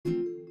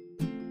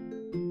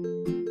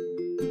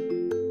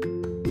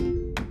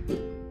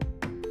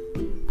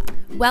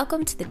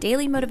Welcome to the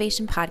Daily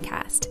Motivation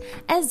Podcast.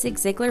 As Zig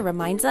Ziglar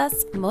reminds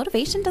us,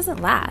 motivation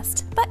doesn't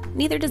last, but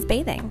neither does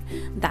bathing.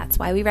 That's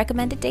why we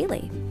recommend it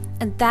daily.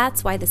 And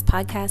that's why this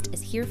podcast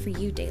is here for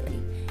you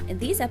daily. In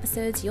these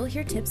episodes, you'll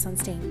hear tips on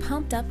staying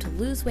pumped up to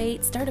lose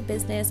weight, start a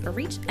business, or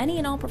reach any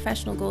and all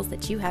professional goals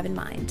that you have in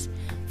mind.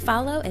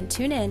 Follow and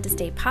tune in to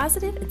stay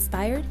positive,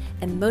 inspired,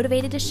 and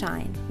motivated to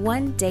shine,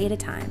 one day at a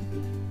time.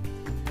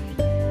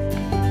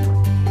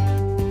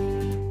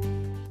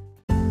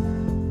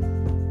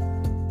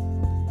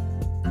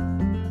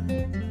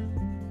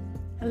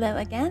 Hello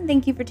again.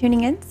 Thank you for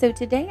tuning in. So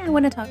today I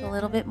want to talk a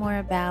little bit more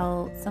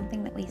about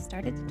something that we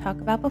started to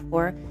talk about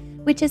before,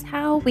 which is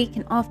how we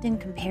can often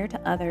compare to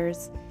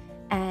others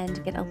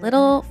and get a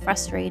little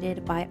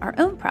frustrated by our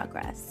own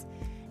progress.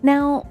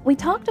 Now, we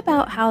talked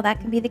about how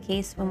that can be the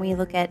case when we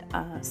look at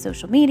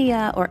social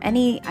media or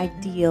any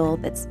ideal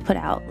that's put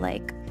out,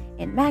 like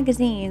in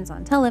magazines,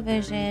 on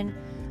television,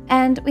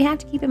 and we have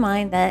to keep in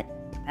mind that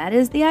that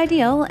is the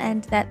ideal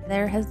and that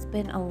there has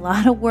been a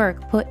lot of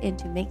work put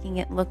into making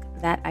it look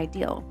that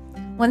ideal.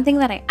 One thing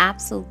that I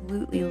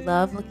absolutely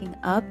love looking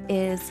up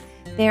is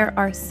there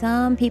are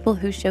some people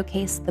who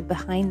showcase the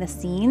behind the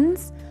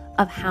scenes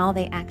of how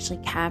they actually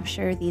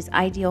capture these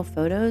ideal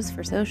photos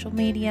for social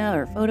media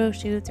or photo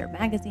shoots or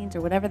magazines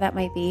or whatever that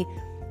might be.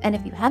 And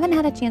if you haven't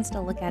had a chance to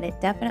look at it,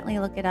 definitely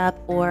look it up.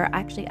 Or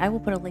actually, I will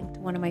put a link to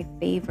one of my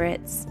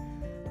favorites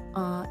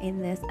in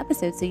this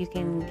episode so you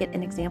can get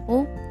an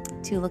example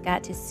to look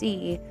at to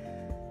see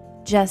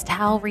just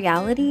how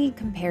reality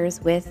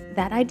compares with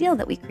that ideal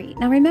that we create.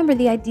 Now remember,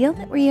 the ideal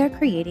that we are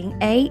creating,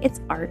 A,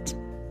 it's art.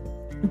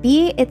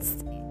 B,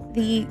 it's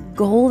the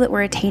goal that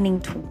we're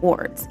attaining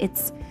towards.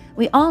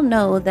 We all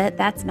know that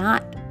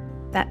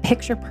that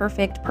picture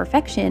perfect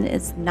perfection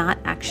is not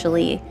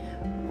actually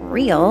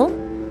real.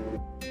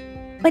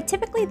 But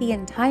typically the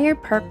entire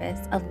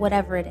purpose of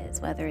whatever it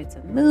is, whether it's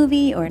a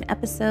movie or an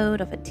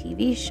episode of a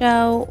TV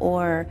show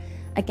or,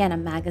 again, a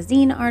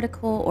magazine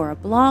article or a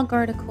blog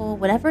article,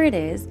 whatever it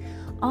is,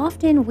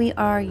 often we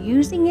are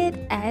using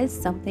it as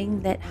something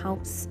that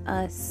helps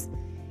us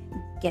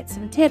get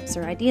some tips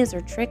or ideas or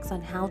tricks on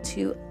how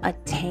to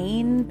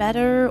attain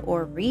better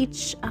or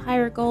reach a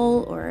higher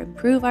goal or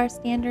improve our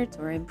standards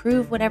or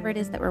improve whatever it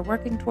is that we're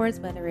working towards,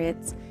 whether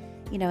it's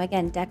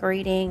again,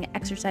 decorating,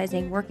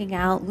 exercising, working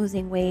out,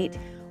 losing weight.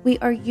 We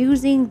are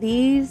using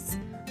these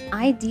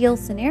ideal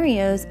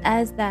scenarios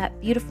as that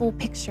beautiful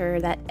picture,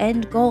 that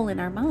end goal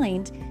in our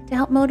mind to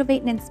help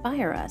motivate and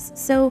inspire us.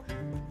 So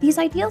these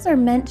ideals are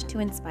meant to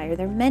inspire.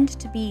 They're meant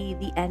to be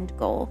the end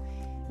goal.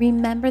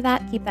 Remember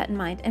that, keep that in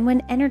mind. And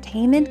when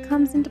entertainment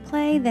comes into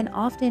play, then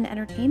often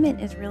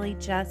entertainment is really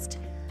just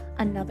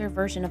another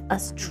version of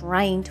us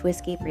trying to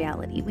escape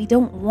reality. We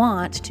don't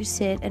want to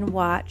sit and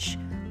watch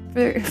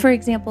For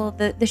example,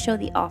 the show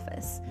The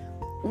Office.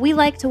 We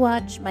like to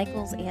watch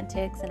Michael's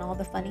antics and all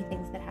the funny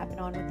things that happen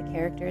on with the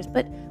characters,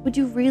 but would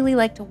you really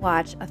like to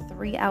watch a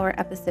 3-hour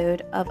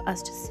episode of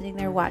us just sitting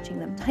there watching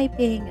them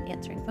typing and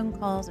answering phone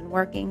calls and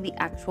working the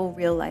actual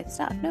real life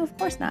stuff? No, of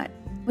course not.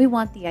 We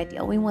want the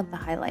ideal. We want the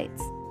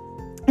highlights.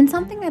 And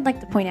something I'd like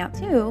to point out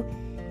too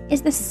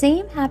is the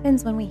same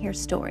happens when we hear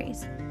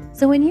stories.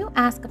 So when you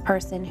ask a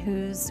person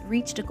who's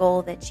reached a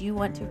goal that you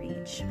want to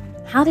reach,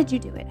 how did you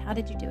do it? How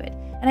did you do it?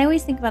 And I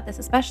always think about this,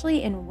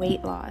 especially in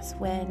weight loss,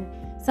 when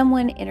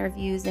someone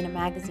interviews in a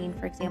magazine,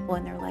 for example,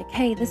 and they're like,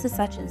 hey, this is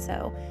such and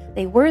so.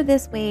 They were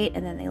this weight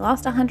and then they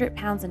lost 100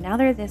 pounds and now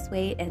they're this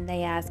weight. And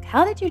they ask,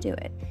 how did you do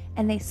it?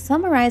 And they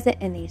summarize it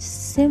in these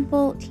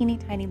simple, teeny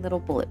tiny little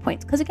bullet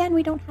points. Because again,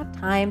 we don't have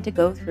time to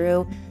go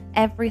through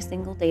every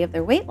single day of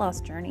their weight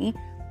loss journey.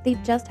 They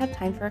just have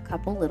time for a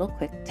couple little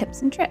quick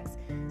tips and tricks.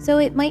 So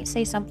it might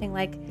say something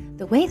like,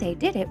 the way they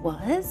did it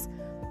was,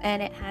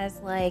 and it has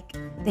like,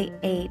 they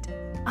ate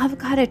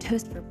avocado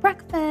toast for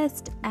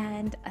breakfast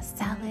and a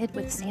salad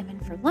with salmon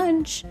for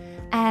lunch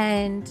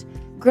and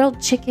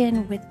grilled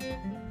chicken with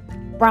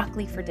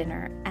broccoli for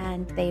dinner.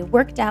 And they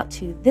worked out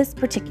to this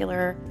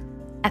particular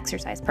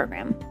exercise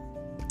program.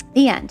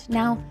 The end.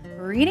 Now,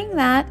 reading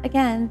that,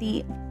 again,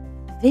 the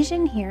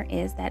vision here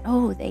is that,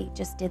 they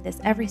just did this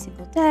every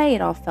single day.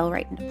 It all fell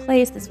right into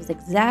place. This was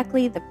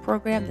exactly the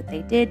program that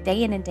they did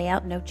day in and day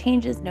out. No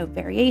changes, no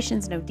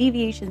variations, no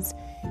deviations,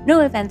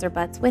 no ifs, ands, or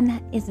buts, when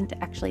that isn't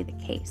actually the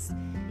case.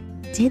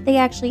 Did they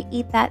actually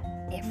eat that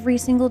every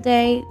single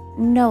day?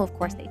 No, of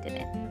course they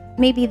didn't.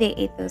 Maybe they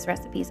ate those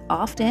recipes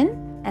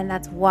often, and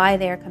that's why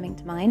they are coming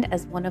to mind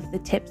as one of the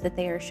tips that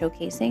they are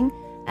showcasing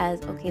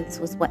as, okay, this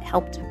was what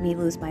helped me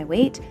lose my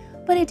weight.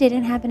 But it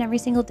didn't happen every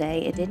single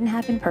day. It didn't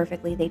happen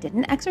perfectly. They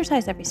didn't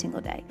exercise every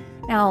single day.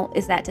 Now,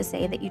 is that to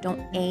say that you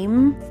don't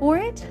aim for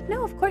it?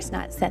 No, of course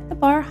not. Set the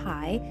bar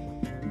high,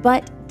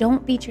 but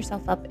don't beat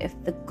yourself up if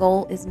the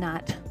goal is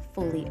not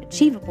fully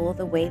achievable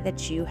the way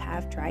that you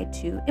have tried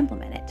to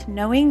implement it.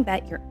 Knowing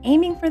that you're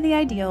aiming for the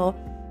ideal,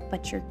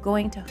 but you're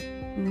going to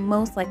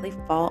most likely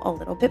fall a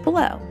little bit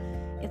below.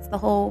 It's the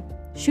whole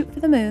shoot for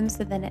the moon,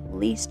 so then at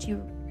least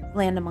you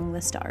land among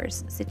the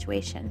stars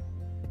situation.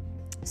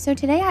 So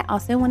today I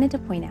also wanted to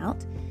point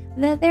out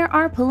that there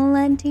are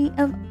plenty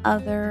of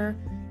other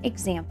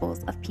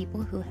examples of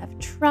people who have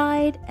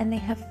tried and they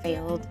have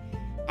failed,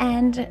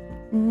 and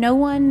no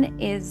one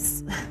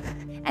is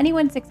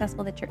anyone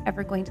successful that you're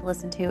ever going to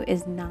listen to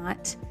is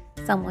not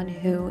someone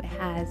who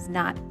has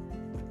not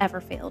ever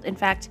failed. In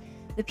fact,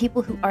 the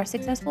people who are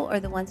successful are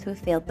the ones who have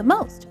failed the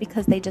most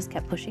because they just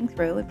kept pushing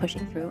through and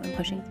pushing through and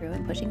pushing through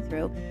and pushing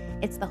through.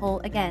 It's the whole,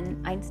 again,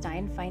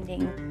 Einstein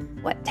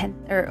finding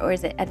or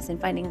is it Edison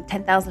finding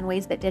 10,000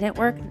 ways that didn't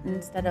work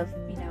instead of,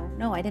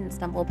 no, I didn't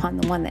stumble upon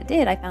the one that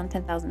did. I found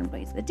 10,000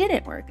 ways that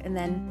didn't work. And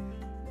then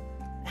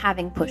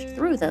having pushed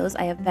through those,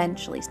 I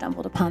eventually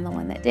stumbled upon the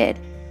one that did.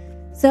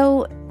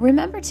 So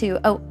remember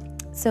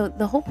so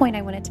the whole point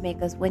I wanted to make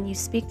is when you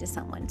speak to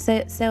someone,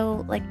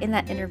 so like in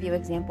that interview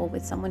example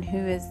with someone who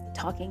is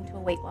talking to a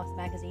weight loss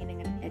magazine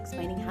and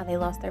explaining how they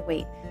lost their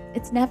weight,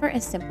 it's never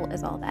as simple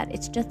as all that.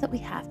 It's just that we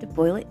have to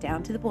boil it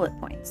down to the bullet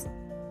points.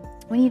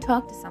 When you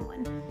talk to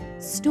someone,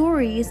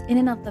 stories in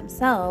and of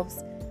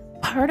themselves,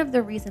 part of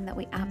the reason that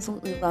we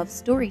absolutely love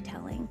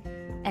storytelling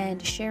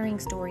and sharing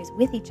stories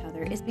with each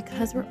other is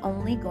because we're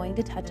only going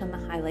to touch on the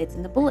highlights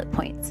and the bullet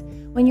points.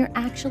 When you're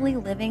actually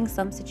living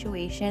some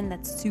situation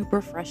that's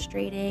super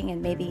frustrating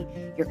and maybe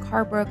your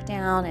car broke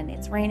down and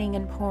it's raining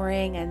and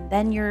pouring and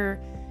then your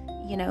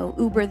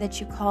Uber that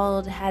you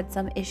called had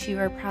some issue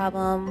or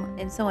problem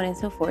and so on and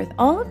so forth,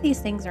 all of these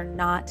things are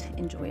not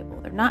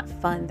enjoyable. They're not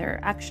fun. They're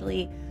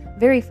actually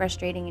very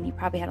frustrating, and you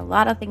probably had a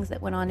lot of things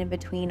that went on in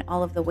between,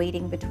 all of the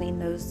waiting between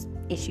those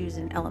issues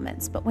and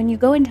elements. But when you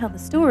go and tell the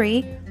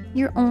story,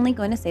 you're only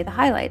going to say the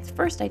highlights.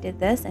 First I did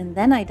this, and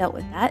then I dealt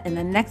with that, and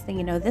then next thing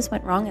you know, this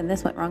went wrong, and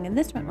this went wrong, and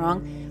this went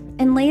wrong.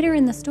 And later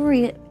in the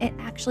story, it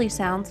actually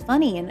sounds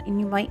funny, and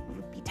you might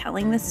be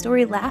telling this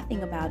story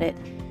laughing about it.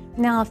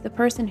 Now, if the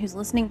person who's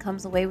listening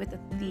comes away with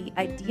the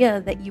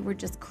idea that you were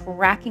just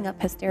cracking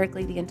up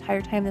hysterically the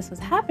entire time this was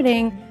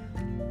happening,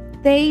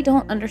 they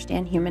don't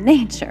understand human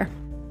nature.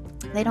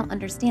 They don't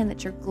understand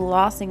that you're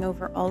glossing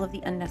over all of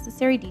the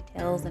unnecessary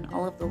details and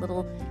all of the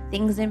little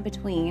things in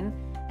between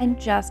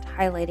and just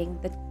highlighting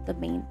the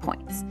main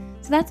points.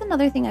 So that's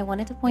another thing I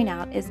wanted to point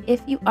out is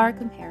if you are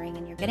comparing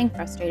and you're getting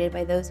frustrated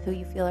by those who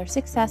you feel are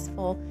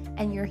successful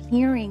and you're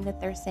hearing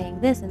that they're saying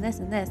this and this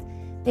and this,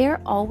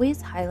 they're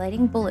always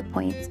highlighting bullet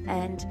points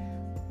and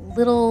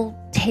little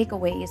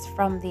takeaways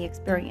from the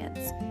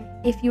experience.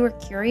 If you are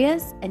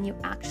curious and you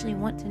actually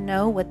want to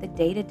know what the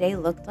day-to-day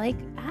looked like,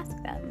 ask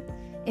them.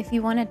 If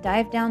you want to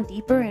dive down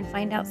deeper and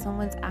find out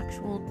someone's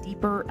actual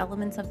deeper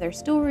elements of their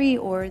story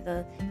or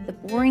the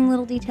boring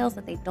little details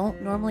that they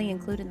don't normally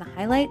include in the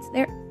highlights,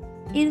 there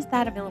is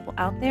that available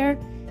out there.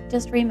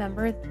 Just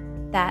remember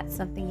that's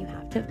something you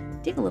have to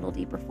dig a little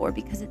deeper for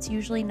because it's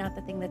usually not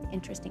the thing that's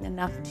interesting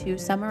enough to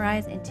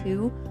summarize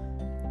into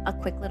a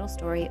quick little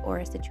story or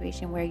a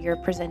situation where you're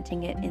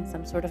presenting it in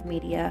some sort of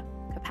media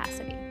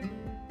capacity.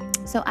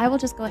 So I will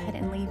just go ahead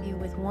and leave you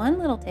with one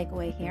little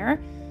takeaway here.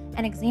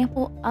 An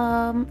example,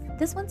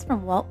 this one's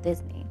from Walt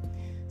Disney.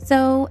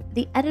 So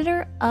the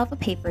editor of a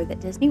paper that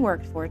Disney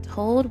worked for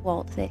told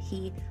Walt that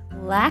he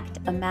lacked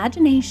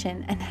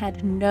imagination and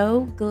had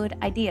no good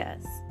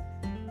ideas.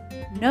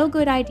 No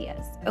good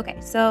ideas. Okay,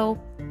 so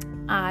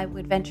I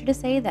would venture to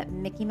say that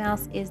Mickey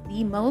Mouse is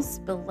the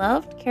most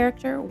beloved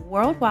character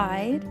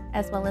worldwide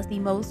as well as the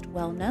most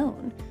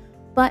well-known.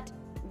 But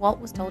Walt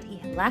was told he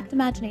lacked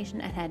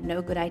imagination and had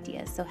no good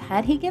ideas. So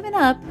had he given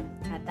up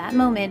at that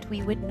moment,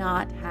 we would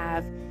not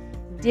have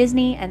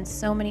Disney and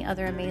so many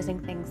other amazing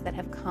things that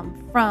have come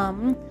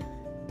from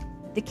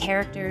the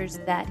characters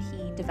that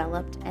he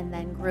developed and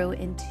then grew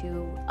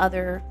into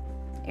other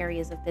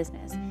areas of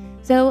business.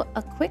 So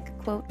a quick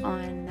quote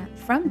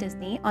from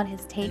Disney on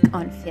his take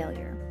on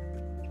failure.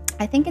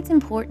 I think it's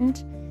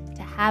important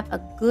to have a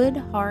good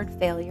hard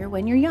failure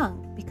when you're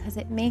young because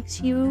it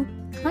makes you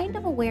kind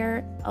of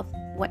aware of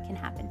what can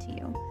happen to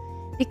you.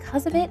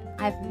 Because of it,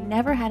 I've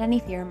never had any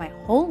fear in my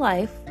whole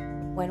life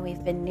when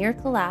we've been near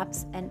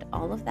collapse and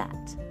all of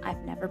that.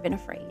 I've never been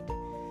afraid.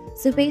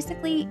 So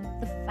basically,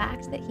 the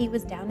fact that he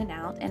was down and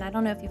out, and I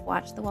don't know if you've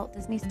watched the Walt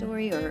Disney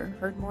Story or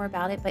heard more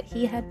about it, but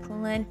he had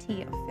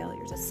plenty of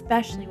failures,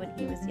 especially when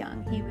he was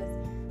young. He was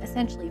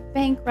essentially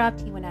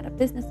bankrupt. He went out of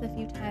business a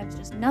few times.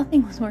 Just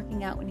nothing was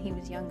working out when he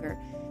was younger.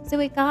 So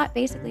it got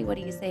basically what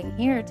he's saying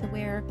here to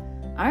where,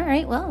 all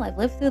right, well, I've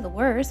lived through the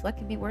worst. What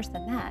could be worse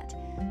than that?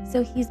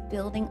 So he's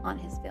building on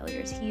his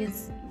failures. He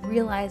is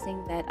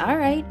realizing that, all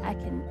right, I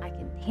can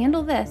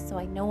handle this, so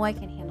I know I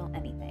can handle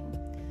anything.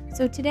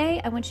 So today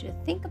I want you to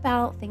think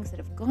about things that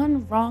have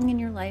gone wrong in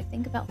your life.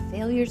 Think about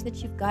failures that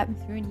you've gotten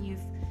through and you've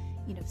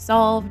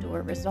solved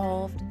or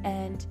resolved,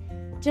 and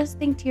just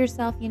think to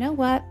yourself, you know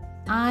what?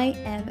 I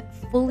am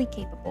fully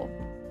capable.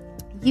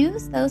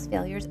 Use those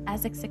failures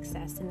as a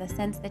success in the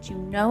sense that you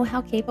know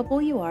how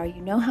capable you are,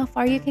 you know how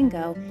far you can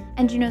go,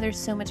 and you know there's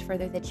so much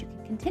further that you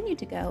can continue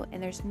to go,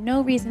 and there's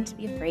no reason to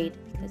be afraid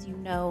because you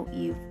know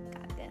you've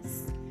got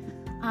this.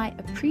 I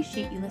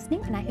appreciate you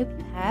listening, and I hope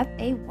you have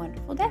a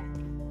wonderful day.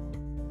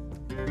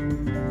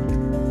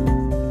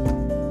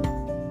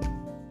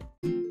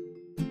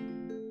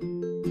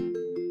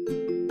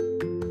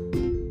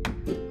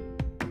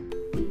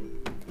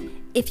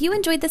 If you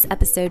enjoyed this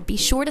episode, be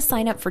sure to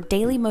sign up for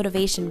daily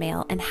motivation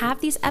mail and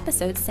have these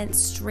episodes sent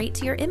straight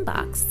to your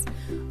inbox.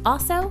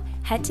 Also,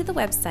 head to the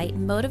website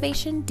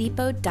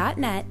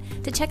motivationdepot.net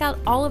to check out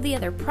all of the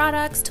other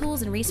products,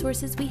 tools, and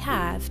resources we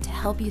have to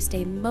help you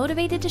stay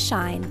motivated to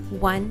shine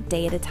one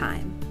day at a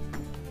time.